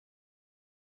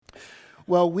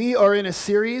Well, we are in a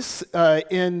series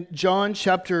in John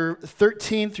chapter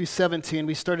 13 through 17.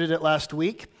 We started it last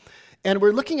week. And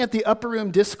we're looking at the Upper Room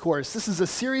Discourse. This is a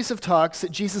series of talks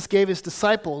that Jesus gave his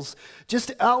disciples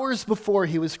just hours before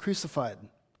he was crucified.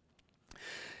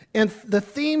 And the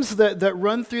themes that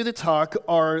run through the talk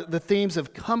are the themes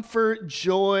of comfort,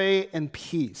 joy, and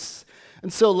peace.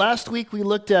 And so last week we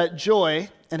looked at joy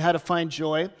and how to find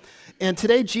joy. And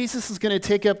today Jesus is going to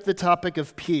take up the topic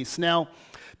of peace. Now,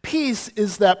 peace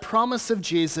is that promise of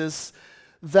Jesus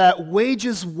that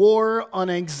wages war on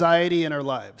anxiety in our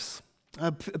lives.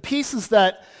 Peace is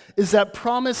that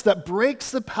promise that breaks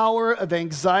the power of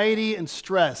anxiety and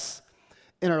stress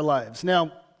in our lives.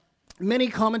 Now, many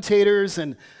commentators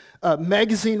and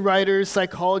magazine writers,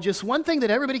 psychologists, one thing that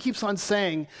everybody keeps on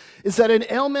saying is that an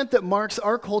ailment that marks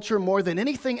our culture more than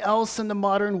anything else in the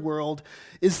modern world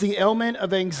is the ailment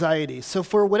of anxiety. So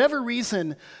for whatever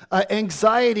reason,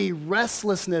 anxiety,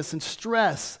 restlessness, and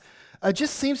stress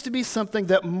just seems to be something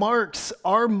that marks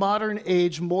our modern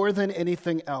age more than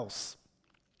anything else.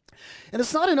 And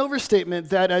it's not an overstatement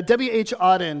that W.H.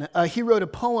 Auden, he wrote a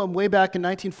poem way back in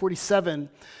 1947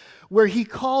 where he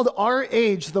called our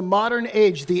age, the modern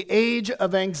age, the age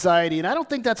of anxiety. And I don't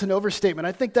think that's an overstatement.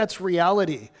 I think that's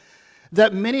reality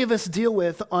that many of us deal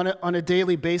with on a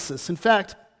daily basis. In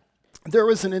fact, there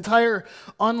was an entire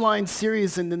online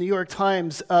series in the New York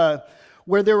Times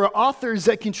where there were authors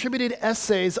that contributed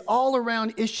essays all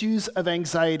around issues of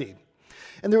anxiety.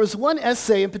 And there was one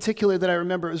essay in particular that I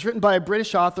remember. It was written by a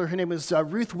British author. Her name was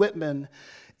Ruth Whitman.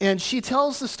 And she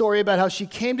tells the story about how she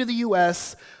came to the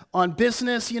U.S. on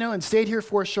business, and stayed here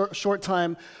for a short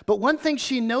time. But one thing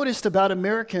she noticed about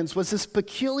Americans was this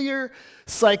peculiar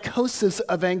psychosis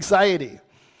of anxiety.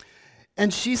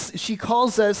 And she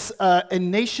calls us a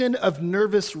nation of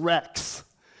nervous wrecks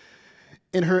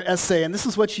in her essay. And this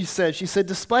is what she said. She said,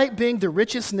 despite being the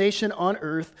richest nation on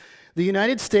earth, the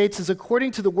United States is,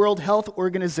 according to the World Health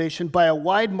Organization, by a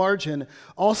wide margin,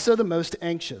 also the most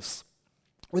anxious,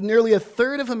 with nearly a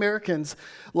third of Americans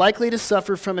likely to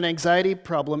suffer from an anxiety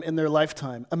problem in their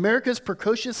lifetime. America's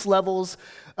precocious levels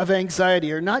of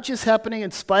anxiety are not just happening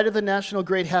in spite of the national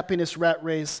great happiness rat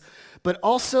race, but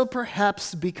also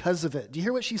perhaps because of it. Do you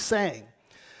hear what she's saying?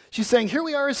 She's saying, here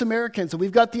we are as Americans, and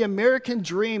we've got the American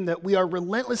dream that we are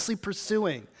relentlessly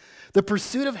pursuing, the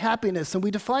pursuit of happiness. And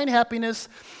we define happiness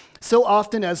so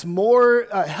often as more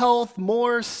health,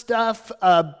 more stuff,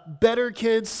 better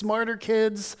kids, smarter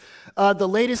kids, the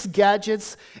latest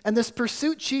gadgets. And this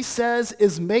pursuit, she says,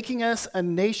 is making us a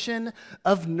nation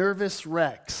of nervous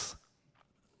wrecks.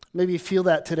 Maybe you feel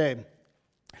that today.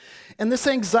 And this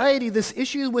anxiety, this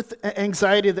issue with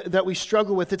anxiety that we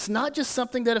struggle with, it's not just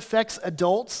something that affects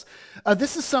adults.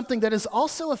 This is something that is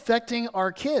also affecting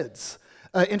our kids.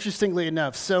 Interestingly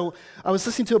enough. So I was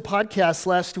listening to a podcast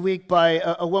last week by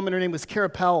a woman, her name was Kara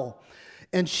Powell,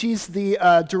 and she's the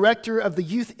director of the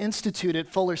Youth Institute at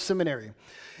Fuller Seminary.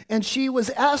 And she was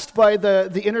asked by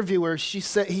the interviewer, he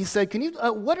said, can you,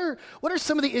 what are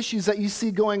some of the issues that you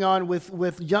see going on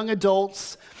with young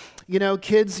adults,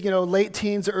 kids, late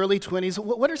teens, early 20s?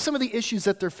 What are some of the issues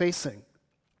that they're facing?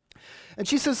 And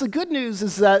she says the good news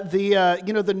is that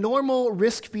the normal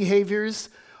risk behaviors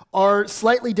are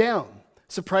slightly down.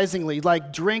 Surprisingly,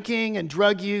 like drinking and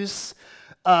drug use,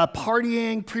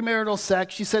 partying, premarital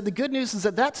sex. She said the good news is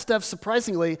that stuff,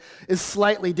 surprisingly, is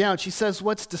slightly down. She says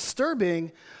what's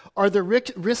disturbing are the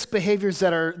risk behaviors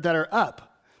that are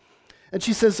up. And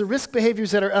she says the risk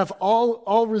behaviors that are up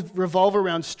all revolve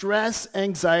around stress,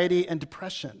 anxiety, and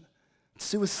depression,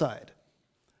 suicide.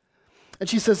 And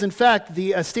she says, in fact,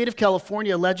 the state of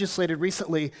California legislated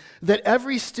recently that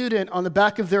every student on the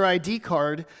back of their ID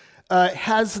card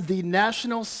has the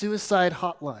National Suicide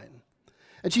Hotline.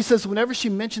 And she says whenever she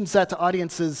mentions that to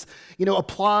audiences,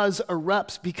 applause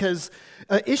erupts because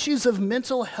issues of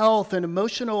mental health and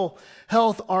emotional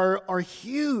health are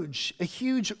huge,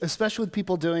 especially with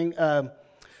people doing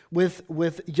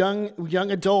with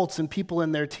young adults and people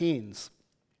in their teens.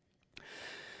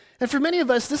 And for many of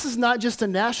us, this is not just a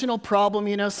national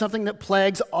problem, something that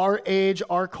plagues our age,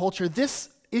 our culture. This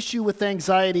issue with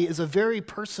anxiety is a very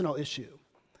personal issue.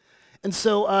 And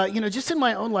so, just in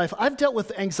my own life, I've dealt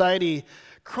with anxiety,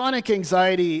 chronic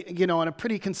anxiety, on a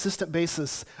pretty consistent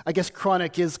basis. I guess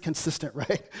chronic is consistent,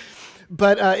 right?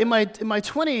 But in my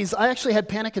 20s, I actually had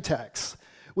panic attacks,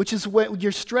 which is when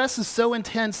your stress is so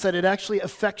intense that it actually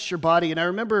affects your body. And I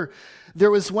remember there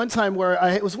was one time where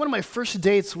it was one of my first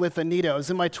dates with Anita. I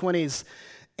was in my 20s,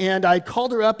 and I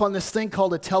called her up on this thing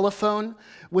called a telephone,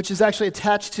 which is actually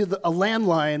attached to a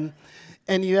landline.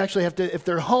 And you actually have to, if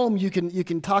they're home, you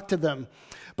can talk to them.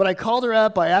 But I called her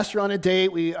up. I asked her on a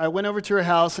date. I went over to her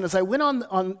house. And as I went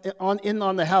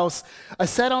on the house, I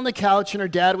sat on the couch, and her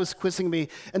dad was quizzing me.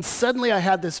 And suddenly I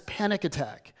had this panic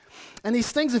attack. And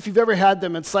these things, if you've ever had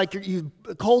them, it's like you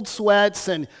cold sweats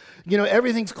and,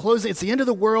 everything's closing. It's the end of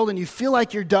the world, and you feel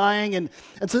like you're dying. And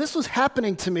so this was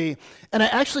happening to me. And I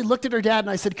actually looked at her dad, and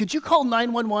I said, could you call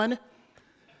 911?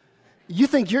 You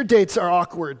think your dates are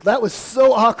awkward. That was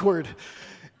so awkward.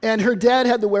 And her dad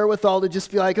had the wherewithal to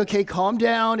just be like, okay, calm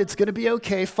down. It's going to be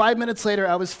okay. 5 minutes later,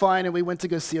 I was fine, and we went to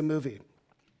go see a movie.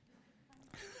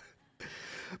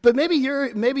 But maybe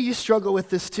you struggle with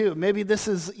this too. Maybe this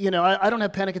is, I don't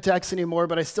have panic attacks anymore,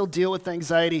 but I still deal with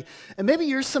anxiety. And maybe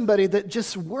you're somebody that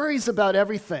just worries about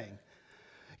everything.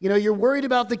 You're worried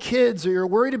about the kids, or you're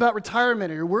worried about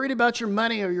retirement, or you're worried about your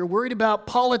money, or you're worried about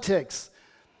politics.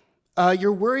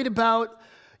 You're worried about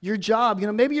your job.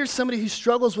 Maybe you're somebody who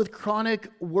struggles with chronic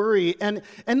worry. And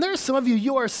there's some of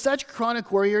you are such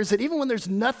chronic worriers that even when there's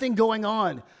nothing going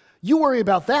on, you worry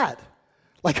about that.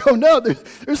 Like, oh no,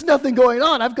 there's nothing going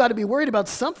on. I've got to be worried about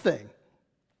something.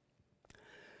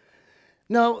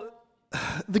 Now,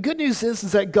 the good news is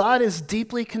that God is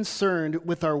deeply concerned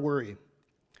with our worry.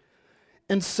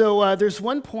 And so there's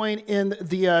one point in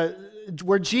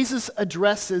where Jesus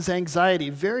addresses anxiety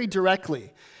very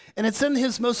directly. And it's in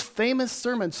his most famous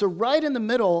sermon. So right in the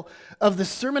middle of the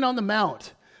Sermon on the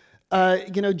Mount,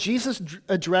 Jesus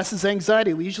addresses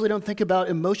anxiety. We usually don't think about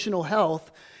emotional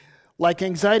health like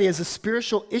anxiety as a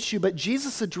spiritual issue, but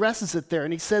Jesus addresses it there.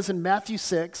 And he says in Matthew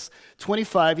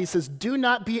 6:25, he says, do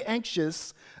not be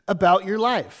anxious about your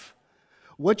life,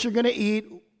 what you're going to eat,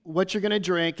 what you're going to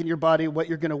drink, and your body, what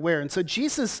you're going to wear. And so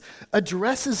Jesus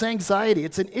addresses anxiety.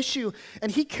 It's an issue,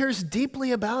 and he cares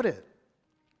deeply about it.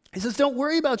 He says, don't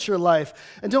worry about your life,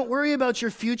 and don't worry about your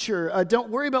future. Don't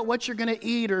worry about what you're going to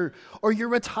eat or your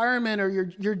retirement or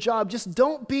your job. Just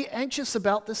don't be anxious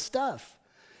about this stuff.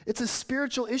 It's a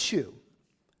spiritual issue.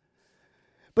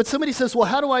 But somebody says, well,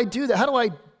 how do I do that? How do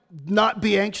I not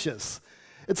be anxious?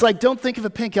 It's like, don't think of a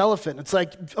pink elephant. It's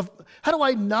like, how do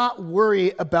I not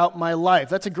worry about my life?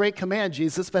 That's a great command,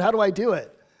 Jesus, but how do I do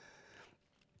it?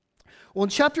 Well, in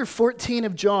chapter 14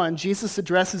 of John, Jesus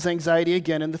addresses anxiety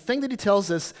again, and the thing that he tells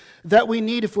us that we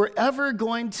need if we're ever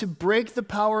going to break the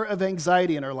power of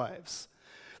anxiety in our lives,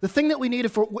 the thing that we need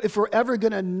if we're ever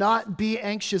going to not be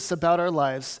anxious about our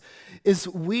lives is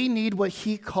we need what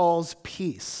he calls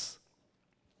peace.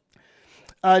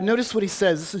 Notice what he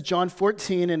says. This is John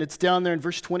 14, and it's down there in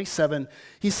verse 27.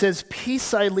 He says,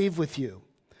 peace I leave with you.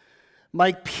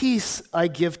 My peace I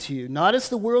give to you. Not as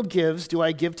the world gives do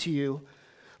I give to you.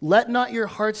 Let not your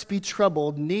hearts be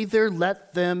troubled, neither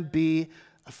let them be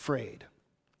afraid.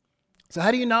 So how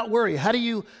do you not worry? How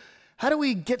do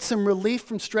we get some relief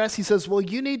from stress? He says, well,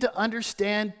 you need to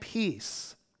understand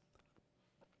peace.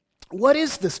 What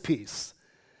is this peace?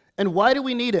 And why do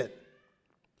we need it?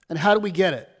 And how do we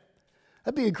get it?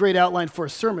 That'd be a great outline for a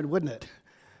sermon, wouldn't it?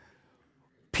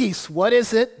 Peace, what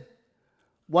is it?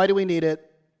 Why do we need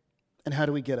it? And how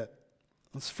do we get it?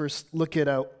 Let's first look at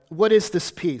what is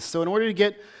this peace? So in order to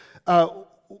get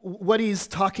what he's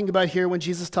talking about here when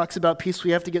Jesus talks about peace,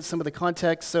 we have to get some of the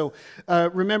context. So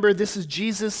remember, this is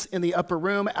Jesus in the upper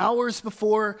room hours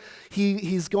before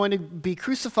he's going to be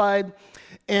crucified.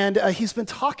 And he's been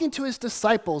talking to his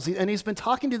disciples, and he's been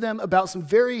talking to them about some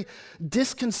very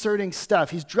disconcerting stuff.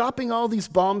 He's dropping all these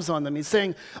bombs on them. He's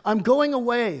saying, I'm going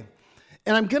away.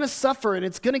 And I'm going to suffer, and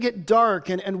it's going to get dark,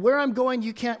 and where I'm going,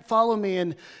 you can't follow me,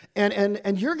 and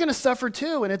you're going to suffer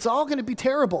too, and it's all going to be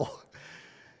terrible.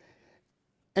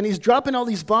 And he's dropping all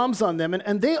these bombs on them,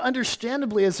 and they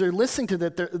understandably, as they're listening to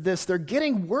this, they're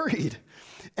getting worried,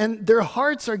 and their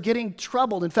hearts are getting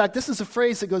troubled. In fact, this is a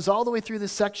phrase that goes all the way through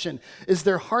this section, is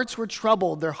their hearts were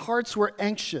troubled, their hearts were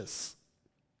anxious.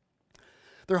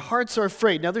 Their hearts are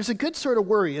afraid. Now, there's a good sort of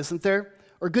worry, isn't there?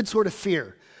 Or a good sort of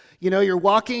fear. You're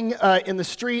walking in the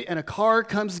street, and a car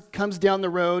comes down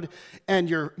the road, and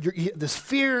this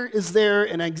fear is there,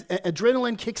 and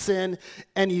adrenaline kicks in,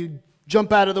 and you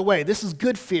jump out of the way. This is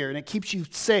good fear, and it keeps you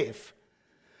safe.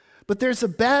 But there's a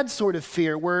bad sort of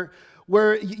fear where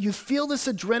you feel this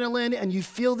adrenaline, and you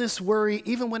feel this worry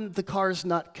even when the car is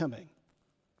not coming.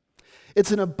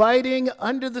 It's an abiding,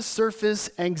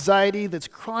 under-the-surface anxiety that's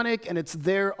chronic, and it's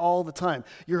there all the time.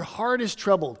 Your heart is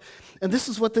troubled. And this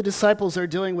is what the disciples are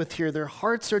dealing with here. Their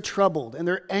hearts are troubled, and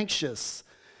they're anxious,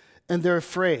 and they're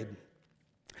afraid.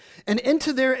 And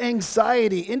into their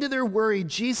anxiety, into their worry,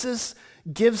 Jesus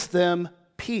gives them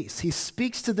peace. He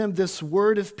speaks to them this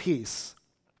word of peace.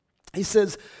 He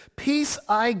says, peace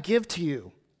I give to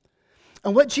you.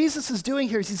 And what Jesus is doing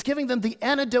here is he's giving them the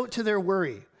antidote to their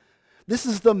worry. This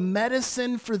is the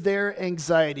medicine for their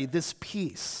anxiety, this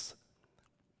peace.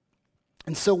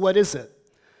 And so what is it?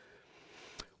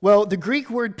 Well, the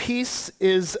Greek word peace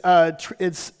is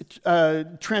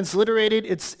transliterated.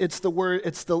 It's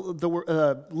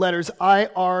the letters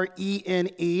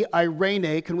I-R-E-N-E,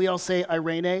 irene. Can we all say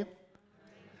irene?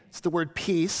 It's the word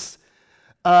peace.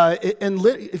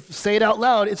 Say it out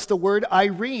loud. It's the word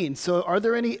Irene. So, are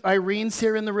there any Irenes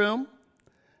here in the room?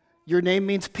 Your name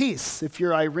means peace if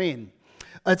you're Irene.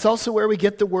 It's also where we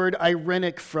get the word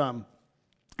irenic from.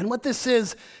 And what this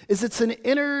is it's an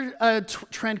inner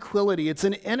tranquility. It's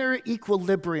an inner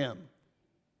equilibrium.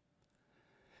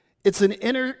 It's an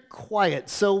inner quiet.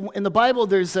 So in the Bible,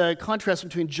 there's a contrast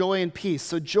between joy and peace.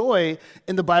 So joy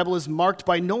in the Bible is marked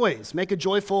by noise. Make a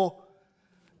joyful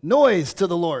noise to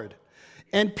the Lord.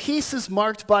 And peace is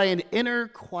marked by an inner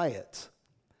quiet,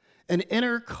 an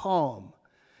inner calm,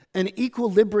 an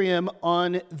equilibrium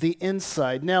on the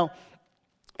inside. Now,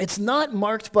 it's not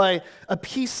marked by a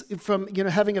peace from,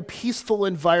 having a peaceful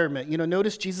environment.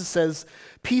 Notice Jesus says,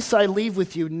 "Peace I leave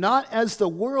with you, not as the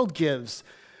world gives,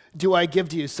 do I give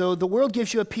to you." So the world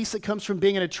gives you a peace that comes from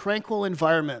being in a tranquil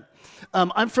environment.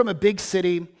 I'm from a big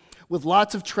city with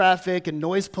lots of traffic and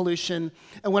noise pollution.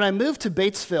 And when I moved to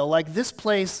Batesville, this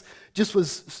place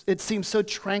it seemed so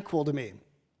tranquil to me.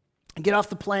 I get off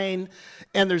the plane,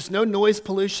 and there's no noise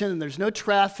pollution, and there's no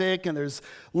traffic, and there's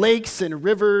lakes and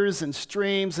rivers and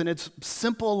streams, and it's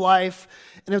simple life.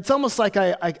 And it's almost like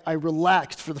I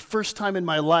relaxed for the first time in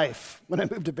my life when I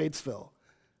moved to Batesville.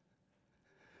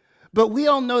 But we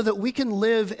all know that we can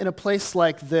live in a place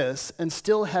like this and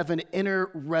still have an inner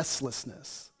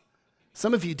restlessness.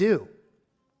 Some of you do.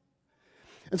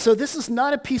 And so this is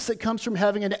not a peace that comes from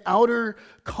having an outer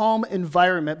calm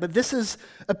environment, but this is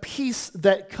a peace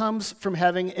that comes from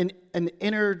having an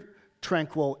inner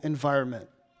tranquil environment.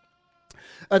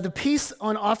 The peace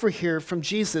on offer here from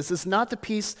Jesus is not the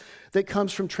peace that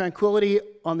comes from tranquility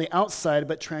on the outside,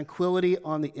 but tranquility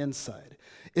on the inside.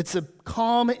 It's a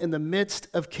calm in the midst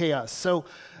of chaos. So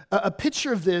a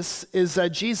picture of this is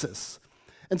Jesus.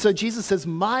 And so Jesus says,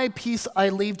 "My peace I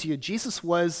leave to you." Jesus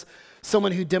was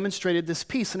someone who demonstrated this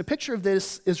peace. And a picture of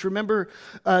this is, remember,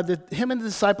 him and the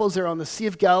disciples are on the Sea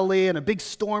of Galilee, and a big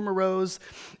storm arose,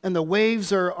 and the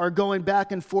waves are going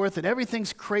back and forth, and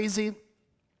everything's crazy,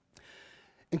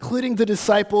 including the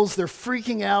disciples. They're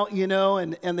freaking out,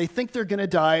 and they think they're going to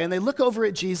die. And they look over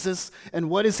at Jesus, and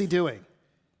what is he doing?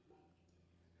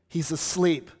 He's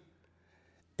asleep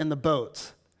in the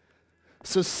boat.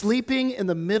 So sleeping in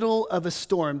the middle of a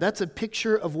storm, that's a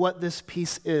picture of what this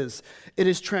peace is. It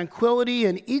is tranquility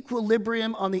and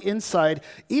equilibrium on the inside,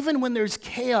 even when there's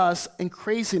chaos and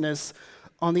craziness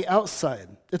on the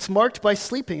outside. It's marked by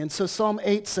sleeping. And so Psalm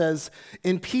 8 says,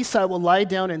 "In peace I will lie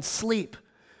down and sleep,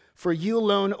 for you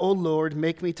alone, O Lord,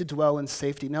 make me to dwell in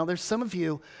safety." Now there's some of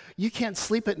you can't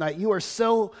sleep at night. You are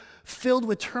so filled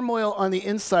with turmoil on the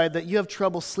inside that you have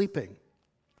trouble sleeping.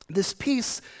 This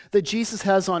peace that Jesus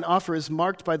has on offer is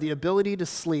marked by the ability to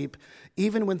sleep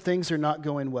even when things are not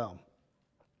going well.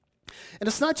 And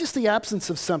it's not just the absence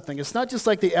of something. It's not just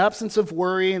like the absence of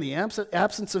worry and the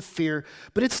absence of fear,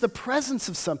 but it's the presence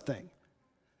of something.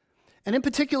 And in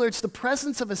particular, it's the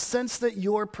presence of a sense that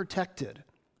you're protected.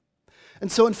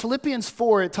 And so in Philippians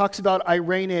 4, it talks about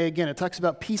irene again. It talks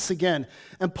about peace again.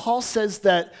 And Paul says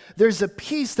that there's a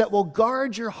peace that will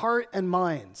guard your heart and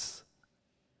minds.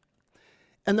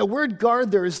 And the word guard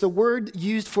there is the word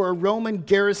used for a Roman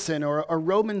garrison or a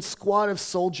Roman squad of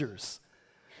soldiers.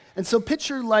 And so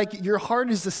picture like your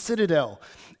heart is a citadel,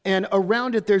 and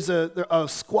around it there's a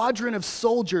squadron of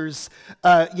soldiers,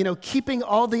 keeping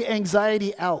all the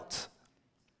anxiety out.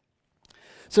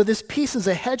 So this peace is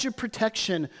a hedge of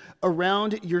protection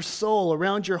around your soul,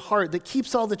 around your heart, that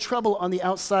keeps all the trouble on the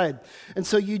outside. And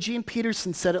so Eugene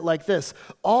Peterson said it like this: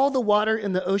 "All the water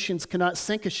in the oceans cannot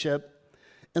sink a ship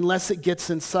unless it gets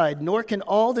inside, nor can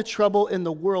all the trouble in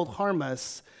the world harm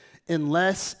us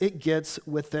unless it gets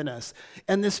within us."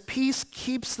 And this peace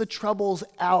keeps the troubles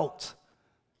out.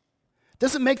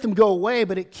 Doesn't make them go away,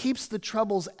 but it keeps the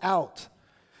troubles out.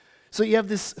 So you have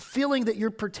this feeling that you're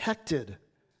protected.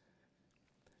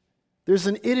 There's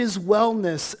an "it is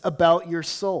wellness" about your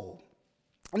soul.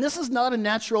 And this is not a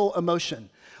natural emotion.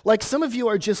 Like some of you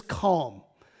are just calm.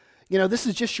 This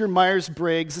is just your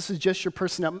Myers-Briggs. This is just your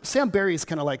personality. Sam Barry is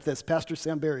kind of like this, Pastor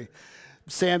Sam Barry.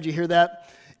 Sam, do you hear that?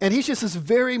 And he's just this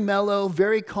very mellow,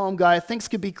 very calm guy. Things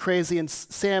could be crazy, and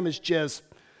Sam is just,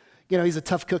 he's a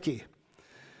tough cookie.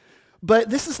 But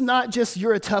this is not just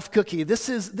you're a tough cookie. This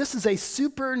is a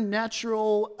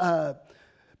supernatural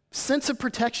sense of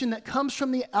protection that comes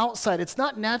from the outside. It's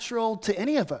not natural to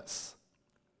any of us.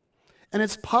 And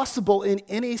it's possible in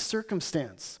any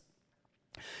circumstance.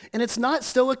 And it's not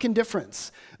stoic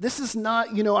indifference. This is not,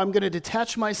 I'm going to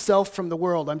detach myself from the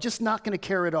world. I'm just not going to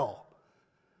care at all.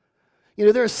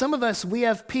 There are some of us, we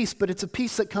have peace, but it's a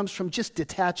peace that comes from just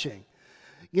detaching.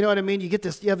 You know what I mean? You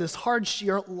have this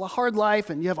hard life,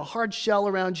 and you have a hard shell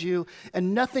around you,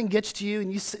 and nothing gets to you,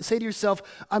 and you say to yourself,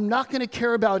 I'm not going to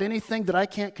care about anything that I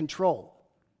can't control.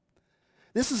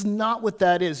 This is not what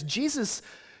that is. Jesus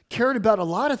cared about a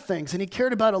lot of things, and he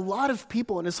cared about a lot of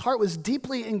people, and his heart was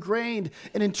deeply ingrained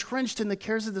and entrenched in the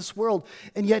cares of this world,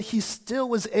 and yet he still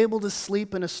was able to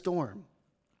sleep in a storm.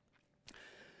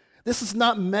 This is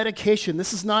not medication.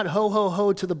 This is not ho, ho,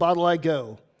 ho, to the bottle I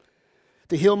go,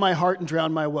 to heal my heart and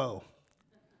drown my woe.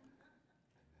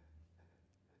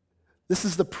 This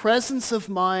is the presence of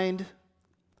mind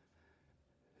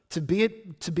to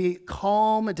be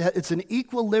calm. It's an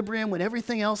equilibrium when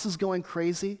everything else is going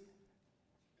crazy.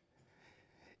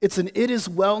 It's an it is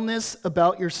wellness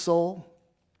about your soul.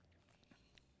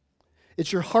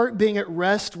 It's your heart being at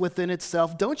rest within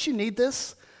itself. Don't you need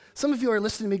this? Some of you are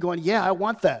listening to me going, yeah, I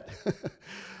want that.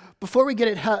 Before we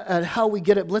get at how we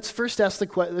get it, let's first ask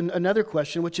another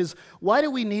question, which is, why do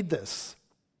we need this?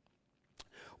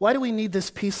 Why do we need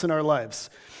this peace in our lives?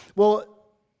 Well,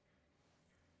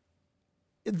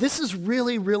 this is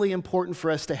really, really important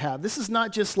for us to have. This is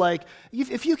not just like,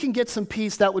 if you can get some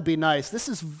peace, that would be nice. This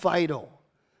is vital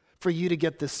for you to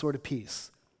get this sort of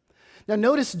peace. Now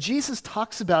notice Jesus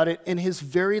talks about it in his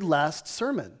very last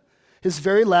sermon, his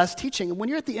very last teaching. And when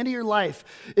you're at the end of your life,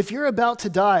 if you're about to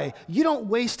die, you don't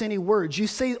waste any words. You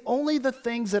say only the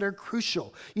things that are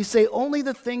crucial. You say only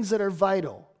the things that are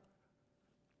vital.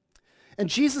 And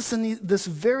Jesus in this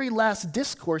very last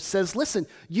discourse says, listen,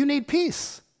 you need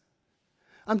peace.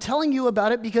 I'm telling you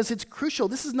about it because it's crucial.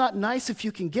 This is not nice if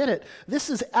you can get it. This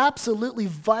is absolutely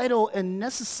vital and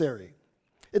necessary.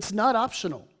 It's not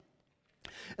optional.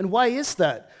 And why is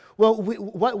that? Well,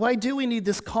 why do we need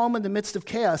this calm in the midst of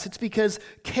chaos? It's because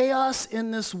chaos in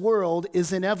this world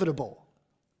is inevitable.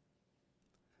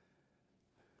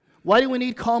 Why do we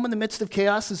need calm in the midst of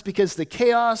chaos? It's because the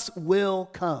chaos will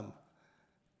come.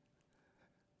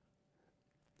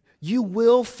 You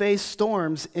will face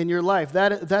storms in your life.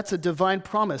 That's a divine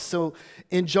promise. So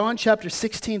in John chapter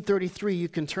 16:33, you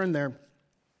can turn there.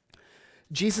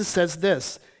 Jesus says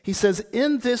this. He says,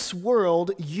 in this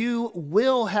world, you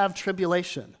will have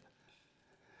tribulation.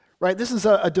 Right? This is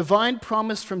a divine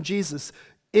promise from Jesus.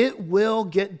 It will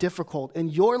get difficult. In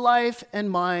your life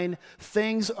and mine,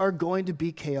 things are going to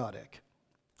be chaotic.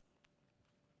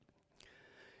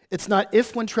 It's not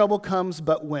if when trouble comes,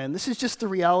 but when. This is just the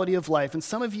reality of life. And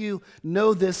some of you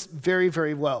know this very,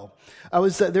 very well.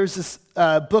 There's this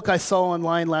book I saw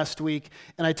online last week,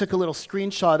 and I took a little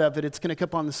screenshot of it. It's going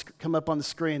to come up on the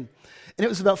screen. And it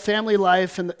was about family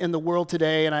life in the world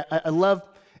today. And I love,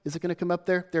 is it going to come up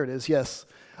there? There it is, yes.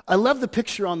 I love the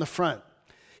picture on the front.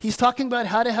 He's talking about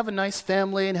how to have a nice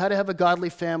family and how to have a godly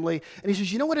family. And he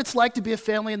says, you know what it's like to be a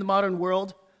family in the modern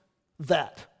world?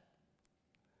 That.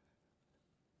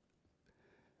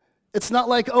 It's not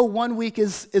like, 1 week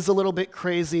is a little bit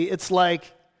crazy. It's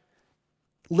like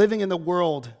living in the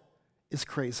world is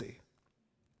crazy.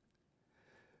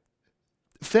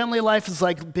 Family life is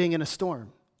like being in a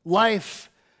storm.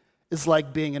 Life is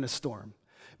like being in a storm.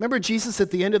 Remember Jesus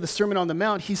at the end of the Sermon on the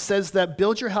Mount, he says that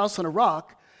build your house on a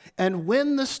rock, and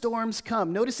when the storms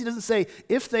come, notice he doesn't say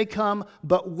if they come,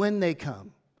 but when they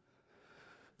come.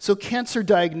 So cancer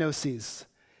diagnoses,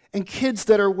 and kids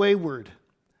that are wayward,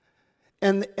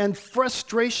 and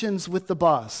frustrations with the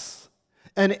boss,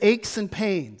 and aches and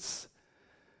pains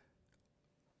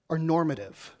are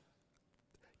normative.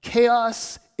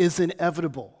 Chaos is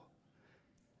inevitable.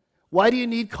 Why do you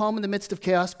need calm in the midst of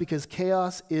chaos? Because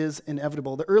chaos is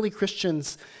inevitable. The early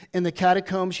Christians in the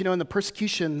catacombs, in the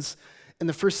persecutions in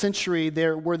the first century,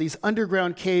 there were these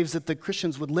underground caves that the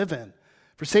Christians would live in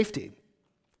for safety.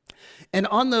 And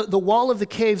on the wall of the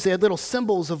caves, they had little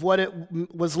symbols of what it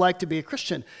was like to be a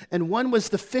Christian. And one was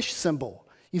the fish symbol.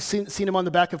 You've seen them on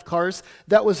the back of cars.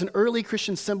 That was an early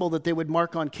Christian symbol that they would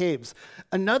mark on caves.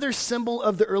 Another symbol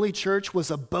of the early church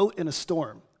was a boat in a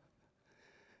storm.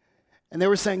 And they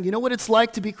were saying, you know what it's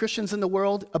like to be Christians in the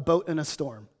world? A boat in a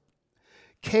storm.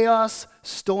 Chaos,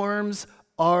 storms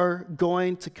are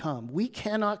going to come. We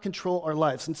cannot control our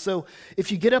lives. And so if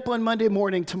you get up on Monday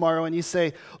morning tomorrow and you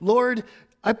say, Lord,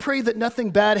 I pray that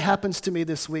nothing bad happens to me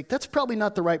this week, that's probably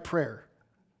not the right prayer.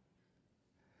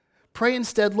 Pray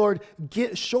instead, Lord,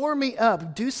 shore me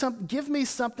up. Give me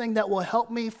something that will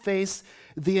help me face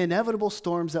the inevitable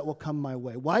storms that will come my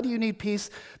way. Why do you need peace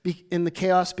in the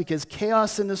chaos? Because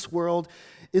chaos in this world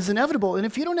is inevitable. And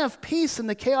if you don't have peace in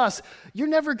the chaos, you're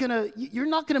not going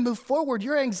to move forward.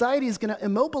 Your anxiety is going to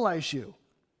immobilize you.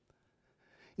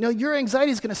 Your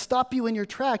anxiety is going to stop you in your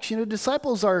tracks.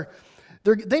 Disciples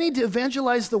they need to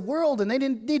evangelize the world, and they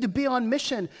need to be on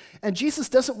mission. And Jesus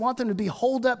doesn't want them to be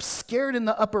holed up, scared in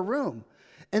the upper room.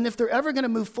 And if they're ever going to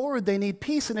move forward, they need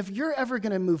peace. And if you're ever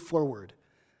going to move forward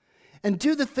and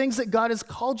do the things that God has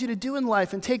called you to do in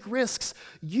life and take risks,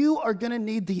 you are going to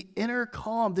need the inner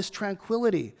calm, this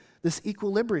tranquility, this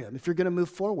equilibrium if you're going to move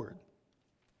forward.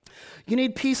 You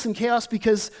need peace in chaos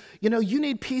because, you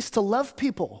need peace to love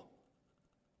people.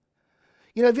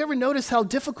 Have you ever noticed how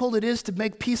difficult it is to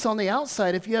make peace on the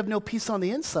outside if you have no peace on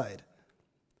the inside?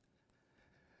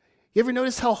 You ever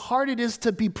notice how hard it is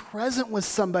to be present with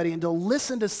somebody and to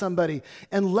listen to somebody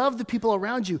and love the people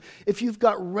around you if you've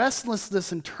got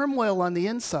restlessness and turmoil on the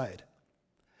inside?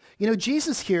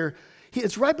 Jesus here,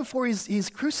 it's right before he's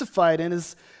crucified, and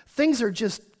things are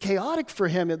just chaotic for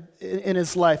him in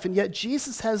his life, and yet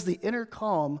Jesus has the inner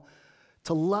calm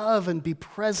to love and be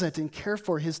present and care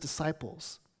for his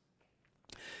disciples.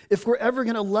 If we're ever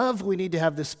going to love, we need to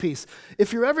have this peace.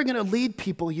 If you're ever going to lead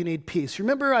people, you need peace.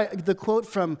 Remember the quote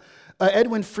from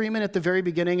Edwin Freeman at the very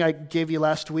beginning I gave you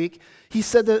last week? He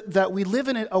said that we live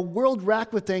in a world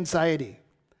racked with anxiety.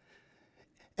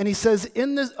 And he says,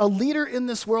 a leader in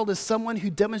this world is someone who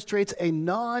demonstrates a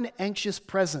non-anxious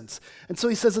presence. And so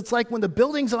he says it's like when the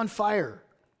building's on fire.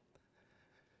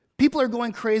 People are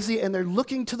going crazy, and they're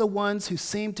looking to the ones who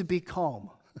seem to be calm.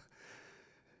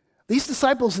 These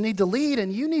disciples need to lead,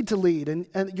 and you need to lead,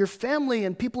 and your family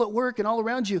and people at work and all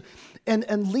around you.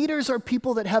 And leaders are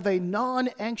people that have a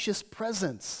non-anxious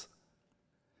presence.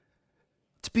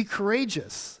 To be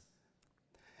courageous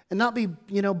and not be,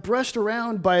 brushed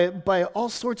around by all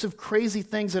sorts of crazy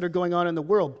things that are going on in the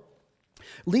world.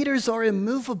 Leaders are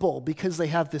immovable because they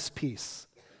have this peace.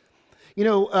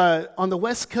 On the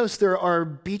West Coast, there are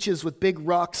beaches with big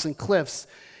rocks and cliffs.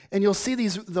 And you'll see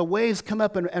the waves come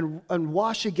up and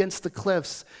wash against the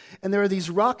cliffs. And there are these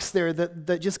rocks there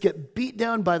that just get beat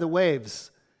down by the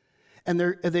waves. And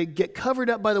they get covered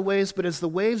up by the waves, but as the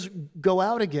waves go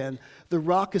out again, the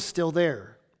rock is still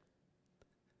there.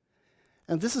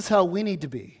 And this is how we need to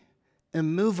be,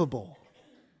 immovable.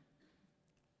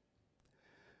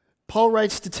 Paul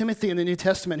writes to Timothy in the New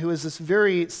Testament, who is this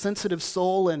very sensitive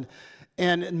soul,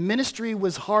 and ministry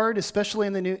was hard, especially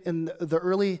in the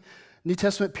early New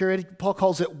Testament period. Paul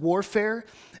calls it warfare.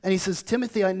 And he says,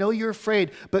 Timothy, I know you're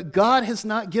afraid, but God has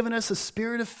not given us a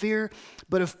spirit of fear,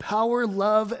 but of power,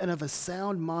 love, and of a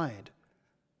sound mind.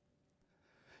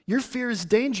 Your fear is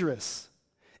dangerous,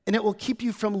 and it will keep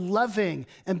you from loving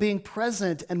and being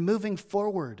present and moving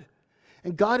forward.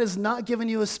 And God has not given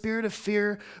you a spirit of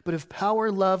fear, but of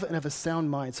power, love, and of a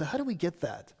sound mind. So how do we get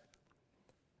that?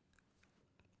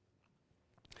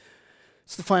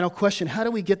 It's the final question. How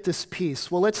do we get this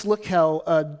peace? Well, let's look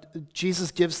how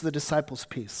Jesus gives the disciples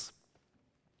peace.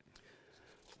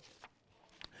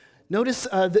 Notice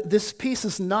this peace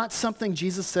is not something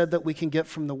Jesus said that we can get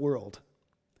from the world.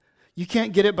 You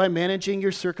can't get it by managing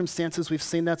your circumstances. We've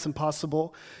seen that's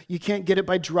impossible. You can't get it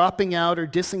by dropping out or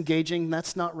disengaging.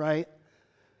 That's not right.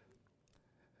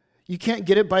 You can't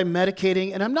get it by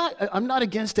medicating. And I'm not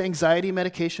against anxiety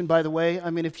medication, by the way.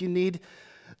 I mean, if you need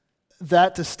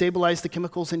that to stabilize the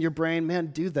chemicals in your brain, man,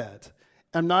 do that.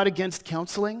 I'm not against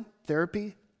counseling,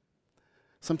 therapy.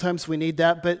 Sometimes we need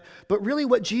that, but really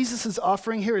what Jesus is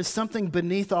offering here is something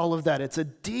beneath all of that. It's a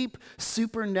deep,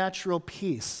 supernatural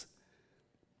peace.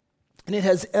 And it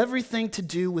has everything to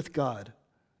do with God.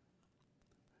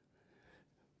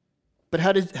 But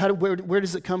where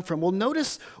does it come from? Well,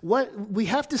 notice we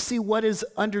have to see what is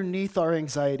underneath our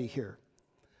anxiety here.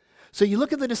 So you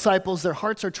look at the disciples, their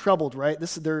hearts are troubled, right?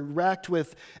 They're racked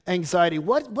with anxiety.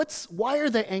 Why are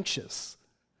they anxious?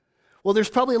 Well, there's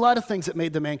probably a lot of things that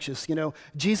made them anxious.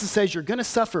 Jesus says, you're going to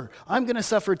suffer. I'm going to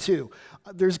suffer too.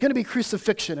 There's going to be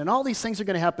crucifixion, and all these things are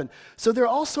going to happen. So there are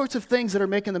all sorts of things that are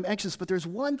making them anxious, but there's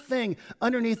one thing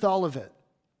underneath all of it.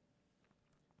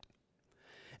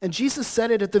 And Jesus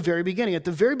said it at the very beginning. At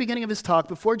the very beginning of his talk,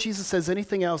 before Jesus says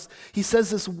anything else, he says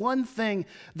this one thing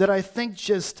that I think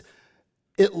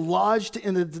it lodged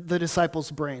in the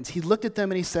disciples' brains. He looked at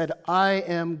them and he said, I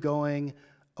am going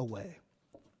away.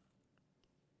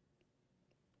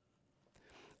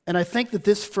 And I think that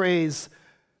this phrase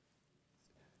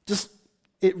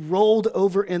it rolled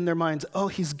over in their minds. Oh,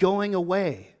 he's going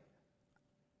away.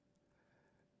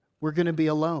 We're going to be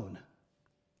alone.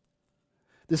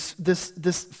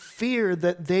 This fear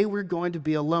that they were going to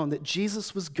be alone, that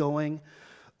Jesus was going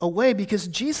away, because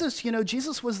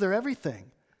Jesus was their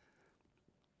everything.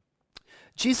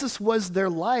 Jesus was their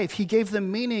life. He gave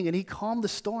them meaning and he calmed the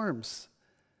storms.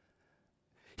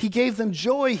 He gave them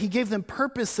joy. He gave them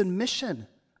purpose and mission.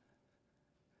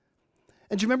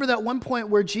 And do you remember that one point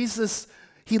where Jesus,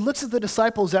 he looks at the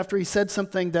disciples after he said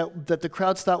something that the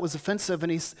crowds thought was offensive,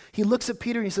 and he looks at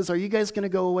Peter and he says, "Are you guys going to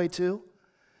go away too?"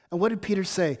 And what did Peter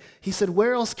say? He said,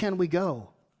 "Where else can we go?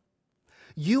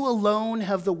 You alone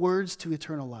have the words to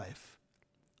eternal life."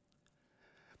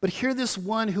 But here this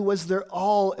one who was their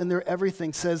all and their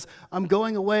everything says, "I'm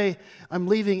going away, I'm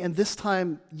leaving, and this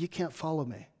time you can't follow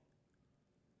me."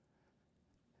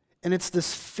 And it's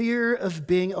this fear of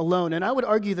being alone. And I would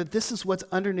argue that this is what's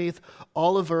underneath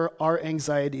all of our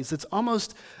anxieties. It's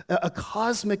almost a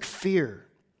cosmic fear,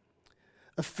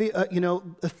 a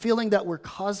feeling that we're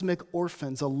cosmic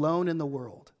orphans alone in the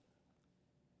world.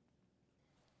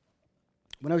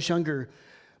 When I was younger,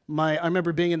 I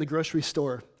remember being in the grocery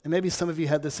store, and maybe some of you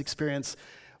had this experience,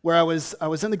 where I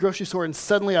was in the grocery store and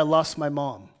suddenly I lost my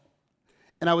mom.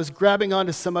 And I was grabbing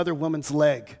onto some other woman's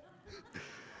leg.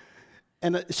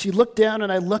 And she looked down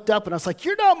and I looked up and I was like,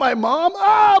 "You're not my mom."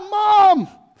 "Mom,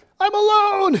 I'm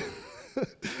alone."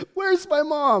 "Where's my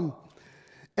mom?"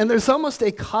 And there's almost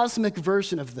a cosmic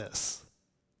version of this.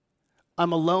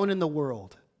 I'm alone in the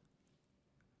world.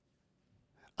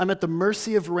 I'm at the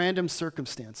mercy of random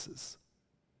circumstances.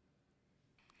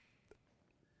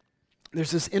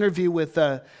 There's this interview with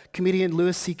comedian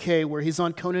Louis C.K. where he's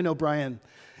on Conan O'Brien,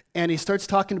 and he starts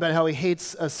talking about how he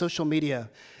hates social media.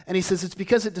 And he says it's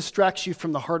because it distracts you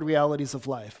from the hard realities of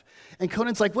life. And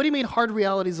Conan's like, "What do you mean hard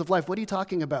realities of life? What are you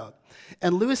talking about?"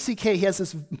 And Louis C.K., he has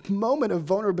this moment of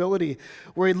vulnerability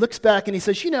where he looks back and he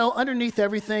says, underneath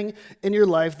everything in your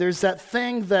life, there's that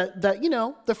thing that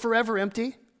the forever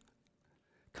empty.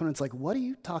 Conan's like, "What are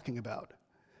you talking about?"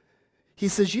 He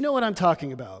says, "You know what I'm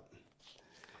talking about.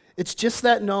 It's just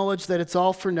that knowledge that it's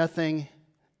all for nothing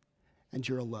and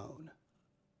you're alone."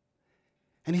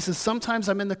 And he says, sometimes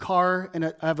I'm in the car and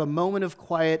I have a moment of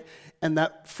quiet and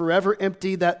that forever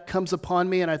empty that comes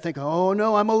upon me and I think, "Oh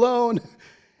no, I'm alone."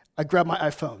 I grab my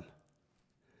iPhone.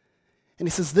 And he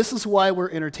says, this is why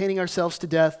we're entertaining ourselves to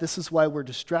death. This is why we're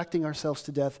distracting ourselves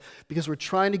to death, because we're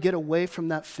trying to get away from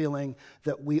that feeling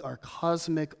that we are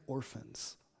cosmic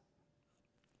orphans.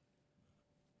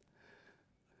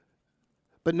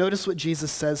 But notice what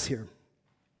Jesus says here.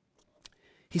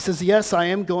 He says, "Yes, I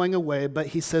am going away," but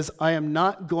he says, "I am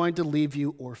not going to leave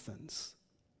you orphans."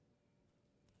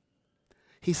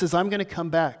 He says, "I'm going to come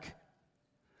back.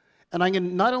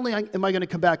 And not only am I going to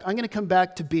come back, I'm going to come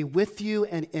back to be with you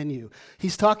and in you."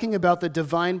 He's talking about the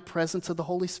divine presence of the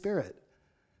Holy Spirit.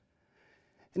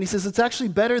 And he says, it's actually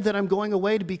better that I'm going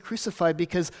away to be crucified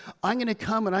because I'm going to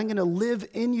come and I'm going to live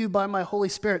in you by my Holy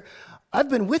Spirit. I've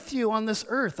been with you on this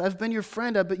earth. I've been your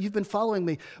friend, but you've been following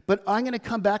me. But I'm going to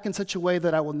come back in such a way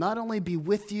that I will not only be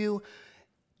with you,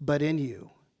 but in you.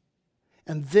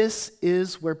 And this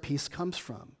is where peace comes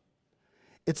from.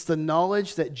 It's the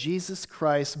knowledge that Jesus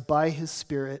Christ, by his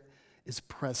Spirit, is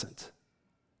present.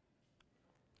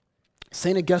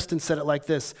 St. Augustine said it like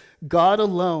this: God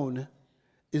alone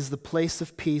is the place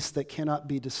of peace that cannot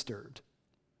be disturbed.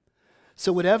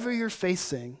 So whatever you're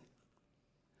facing,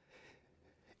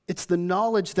 it's the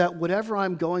knowledge that whatever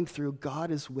I'm going through, God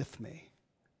is with me.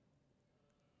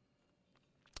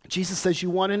 Jesus says, you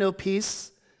want to know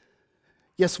peace?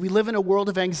 Yes, we live in a world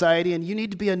of anxiety, and you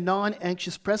need to be a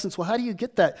non-anxious presence. Well, how do you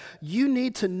get that? You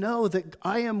need to know that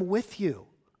I am with you.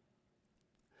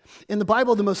 In the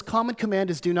Bible, the most common command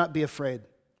is do not be afraid.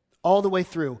 All the way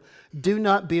through. Do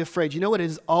not be afraid. You know what it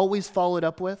is always followed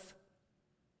up with?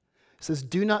 It says,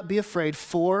 do not be afraid,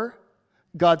 for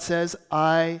God says,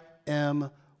 I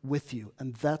am with you.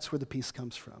 And that's where the peace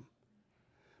comes from.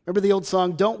 Remember the old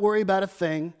song, don't worry about a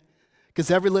thing,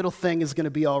 because every little thing is going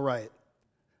to be all right.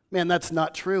 Man, that's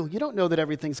not true. You don't know that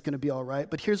everything's going to be all right,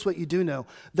 but here's what you do know,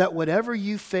 that whatever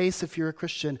you face if you're a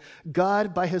Christian,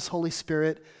 God, by his Holy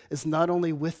Spirit, is not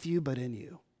only with you, but in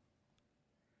you.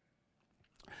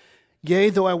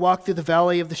 Yea, though I walk through the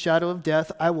valley of the shadow of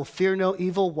death, I will fear no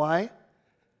evil. Why?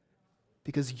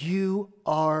 Because you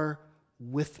are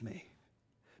with me.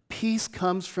 Peace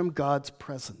comes from God's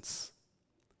presence.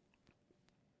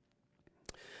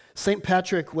 St.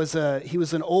 Patrick was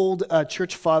an old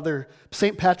church father.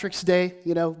 St. Patrick's Day,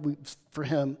 for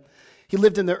him, he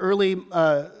lived in the early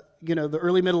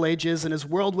Middle Ages, and his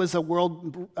world was a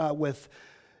world with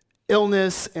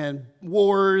illness and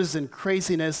wars and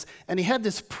craziness. And he had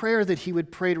this prayer that he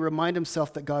would pray to remind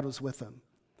himself that God was with him.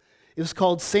 It was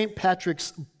called St.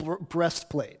 Patrick's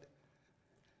breastplate.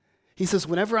 He says,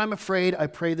 whenever I'm afraid, I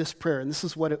pray this prayer. And this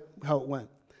is how it went.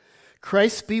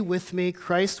 Christ be with me,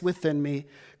 Christ within me,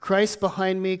 Christ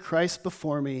behind me, Christ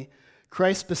before me,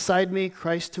 Christ beside me,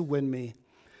 Christ to win me,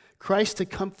 Christ to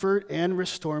comfort and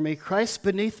restore me, Christ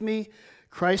beneath me,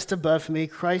 Christ above me,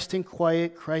 Christ in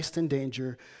quiet, Christ in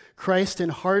danger, Christ in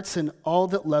hearts and all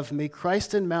that love me,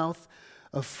 Christ in mouth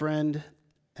of friend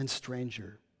and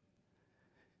stranger.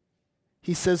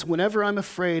 He says, whenever I'm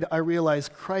afraid, I realize,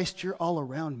 Christ, you're all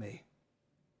around me.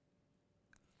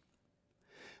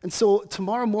 And so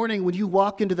tomorrow morning, when you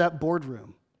walk into that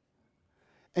boardroom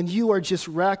and you are just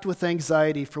racked with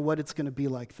anxiety for what it's going to be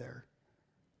like there,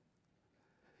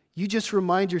 you just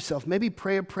remind yourself, maybe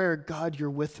pray a prayer, God, you're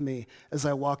with me as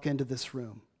I walk into this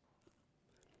room.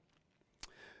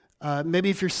 Maybe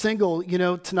if you're single,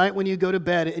 tonight when you go to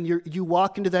bed and you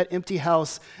walk into that empty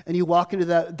house and you walk into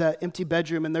that empty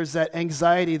bedroom and there's that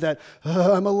anxiety that,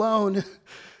 I'm alone.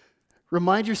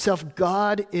 Remind yourself,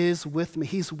 God is with me.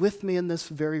 He's with me in this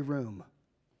very room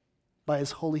by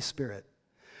his Holy Spirit.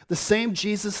 The same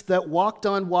Jesus that walked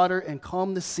on water and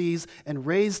calmed the seas and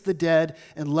raised the dead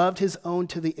and loved his own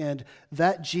to the end,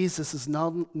 that Jesus is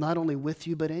not only with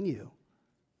you but in you.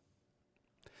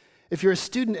 If you're a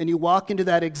student and you walk into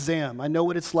that exam, I know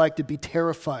what it's like to be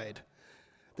terrified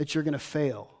that you're going to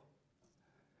fail.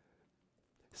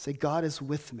 Say, God is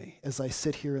with me as I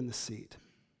sit here in the seat.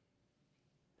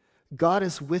 God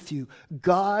is with you.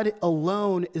 God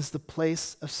alone is the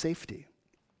place of safety.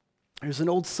 There's an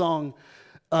old song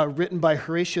written by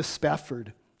Horatio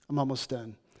Spafford. I'm almost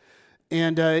done.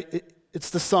 And it's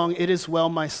the song, It Is Well,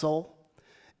 My Soul.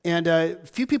 And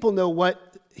few people know what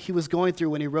he was going through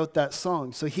when he wrote that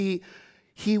song. So he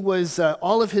was,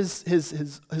 all of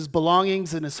his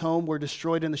belongings in his home were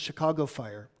destroyed in the Chicago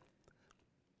fire.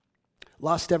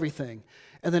 Lost everything.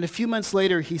 And then a few months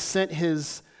later, he sent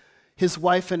his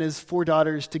wife and his 4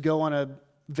 daughters to go on a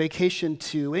vacation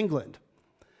to England.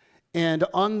 And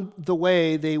on the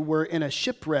way, they were in a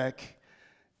shipwreck,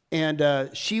 and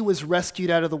she was rescued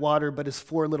out of the water, but his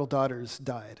 4 little daughters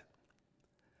died.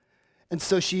 And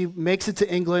so she makes it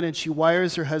to England, and she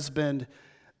wires her husband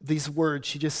these words.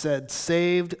 She just said,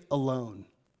 saved alone.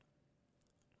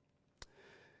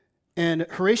 And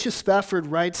Horatio Spafford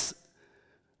writes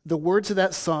the words of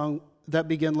that song that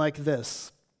begin like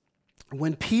this.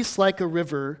 When peace like a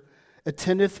river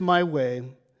attendeth my way,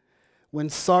 when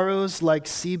sorrows like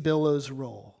sea billows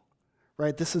roll.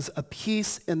 Right? This is a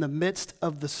peace in the midst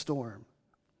of the storm.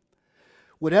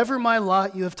 Whatever my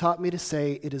lot you have taught me to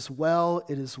say, it is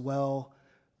well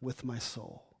with my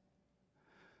soul.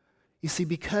 You see,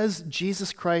 because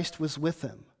Jesus Christ was with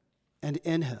him and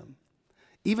in him,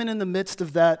 even in the midst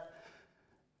of that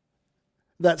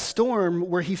storm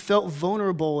where he felt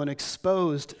vulnerable and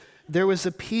exposed, there was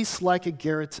a peace like a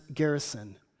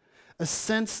garrison,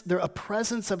 a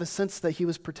presence of a sense that he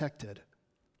was protected,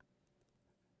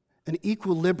 an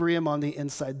equilibrium on the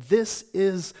inside. This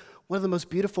is one of the most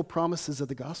beautiful promises of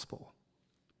the gospel.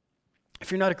 If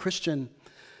you're not a Christian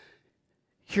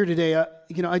here today, I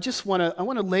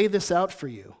want to lay this out for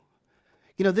you.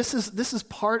 This is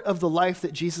part of the life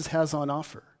that Jesus has on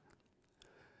offer.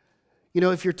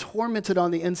 If you're tormented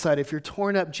on the inside, if you're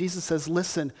torn up, Jesus says,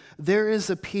 listen, there is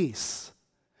a peace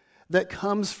that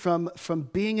comes from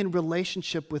being in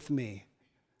relationship with me.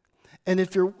 And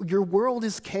if your world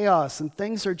is chaos and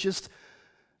things are just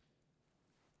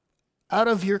out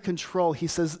of your control, he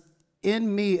says,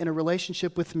 in me, in a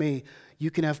relationship with me, you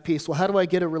can have peace. Well, how do I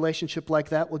get a relationship like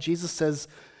that? Well, Jesus says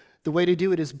the way to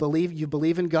do it is believe. You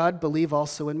believe in God, believe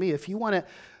also in me. If you want to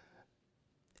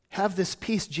have this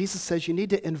peace, Jesus says you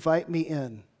need to invite me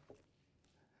in.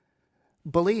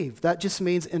 Believe. That just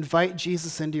means invite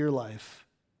Jesus into your life.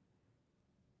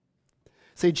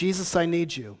 Say, Jesus, I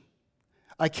need you.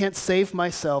 I can't save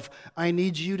myself. I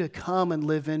need you to come and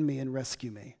live in me and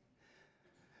rescue me.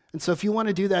 And so if you want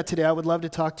to do that today, I would love to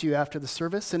talk to you after the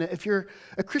service. And if you're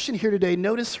a Christian here today,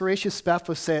 notice Horatio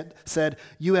Spafford said,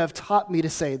 you have taught me to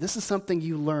say. This is something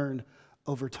you learn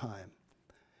over time.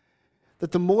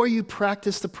 That the more you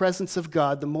practice the presence of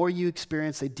God, the more you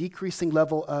experience a decreasing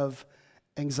level of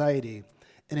anxiety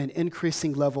and an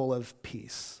increasing level of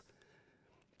peace.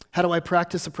 How do I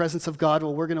practice the presence of God?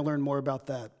 Well, we're going to learn more about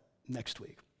that next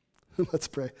week. Let's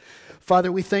pray. Father,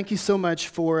 we thank you so much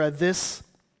for this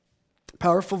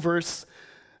powerful verse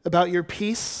about your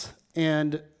peace.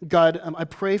 And God, I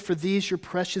pray for these, your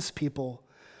precious people,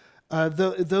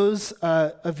 those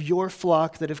of your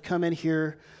flock that have come in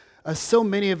here. So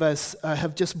many of us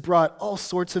have just brought all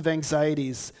sorts of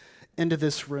anxieties into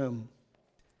this room.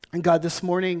 And God, this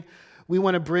morning, we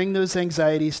want to bring those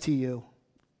anxieties to you.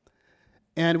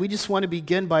 And we just want to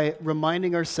begin by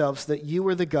reminding ourselves that you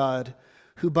are the God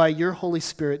who by your Holy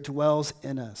Spirit dwells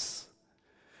in us.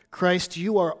 Christ,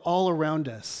 you are all around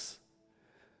us.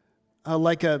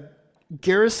 Like a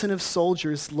garrison of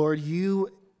soldiers, Lord, you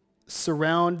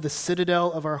surround the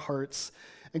citadel of our hearts.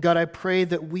 And God, I pray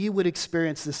that we would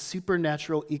experience this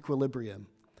supernatural equilibrium.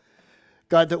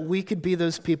 God, that we could be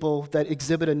those people that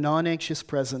exhibit a non-anxious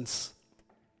presence.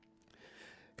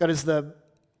 God, as the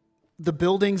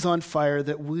building's on fire,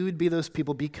 that we would be those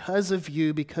people, because of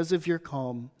you, because of your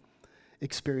calm,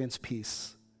 experience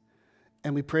peace.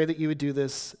 And we pray that you would do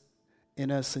this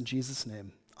in us in Jesus'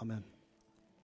 name. Amen.